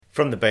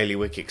From the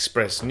Bailiwick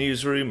Express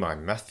newsroom,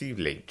 I'm Matthew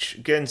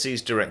Leach.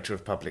 Guernsey's Director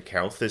of Public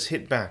Health has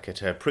hit back at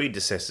her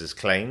predecessor's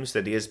claims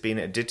that he has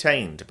been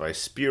detained by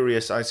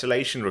spurious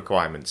isolation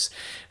requirements,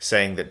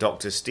 saying that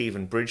Dr.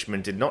 Stephen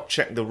Bridgman did not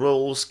check the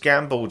rules,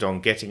 gambled on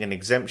getting an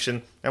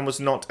exemption, and was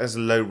not as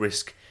low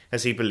risk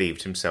as he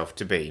believed himself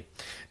to be.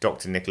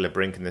 Dr. Nicola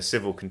Brink and the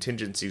Civil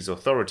Contingencies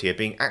Authority are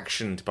being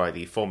actioned by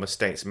the former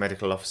State's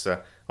Medical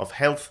Officer of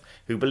Health,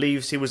 who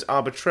believes he was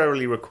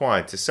arbitrarily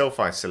required to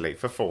self-isolate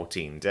for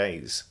 14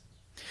 days.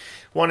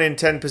 1 in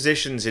 10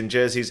 positions in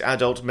Jersey's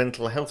adult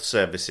mental health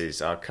services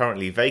are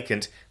currently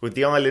vacant, with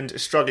the island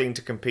struggling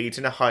to compete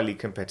in a highly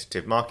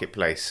competitive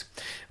marketplace.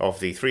 Of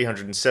the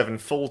 307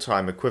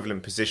 full-time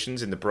equivalent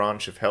positions in the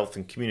branch of Health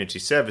and Community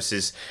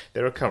Services,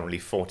 there are currently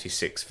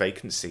 46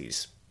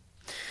 vacancies.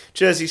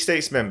 Jersey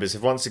States members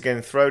have once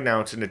again thrown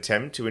out an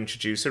attempt to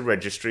introduce a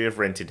registry of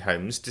rented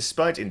homes,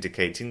 despite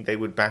indicating they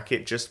would back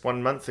it just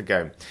 1 month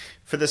ago.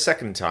 For the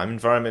second time,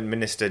 Environment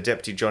Minister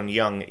Deputy John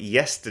Young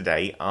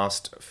yesterday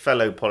asked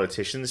fellow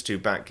politicians to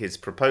back his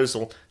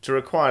proposal to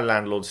require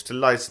landlords to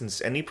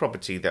licence any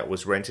property that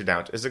was rented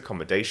out as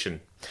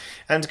accommodation.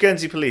 And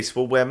Guernsey Police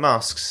will wear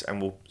masks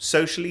and will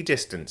socially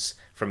distance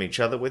from each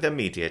other with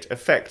immediate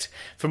effect.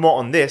 For more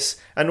on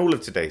this and all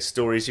of today's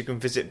stories, you can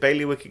visit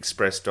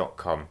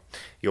bailiwickexpress.com.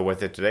 Your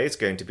weather today is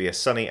going to be a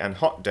sunny and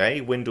hot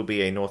day. Wind will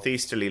be a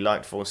northeasterly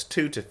light force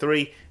 2 to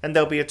 3, and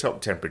there'll be a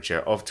top temperature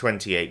of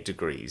 28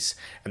 degrees.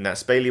 And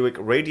that's Bailiwick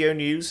Radio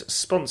News,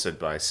 sponsored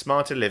by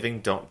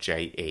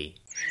smarterliving.je.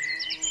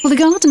 Well, the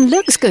garden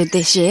looks good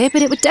this year,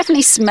 but it would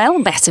definitely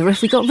smell better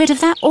if we got rid of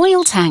that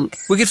oil tank.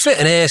 We could fit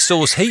an air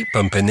source heat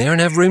pump in there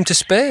and have room to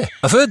spare.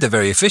 I've heard they're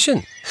very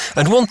efficient.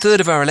 And 1/3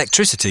 of our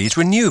electricity is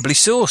renewably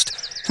sourced.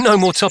 No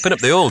more topping up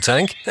the oil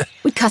tank.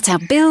 We'd cut our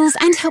bills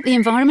and help the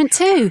environment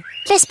too.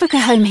 Let's book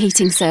a home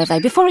heating survey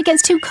before it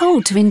gets too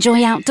cold to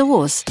enjoy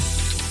outdoors.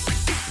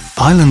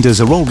 Islanders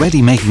are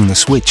already making the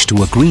switch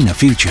to a greener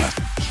future.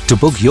 To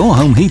book your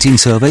home heating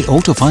survey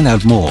or to find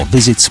out more,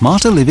 visit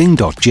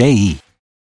smarterliving.je.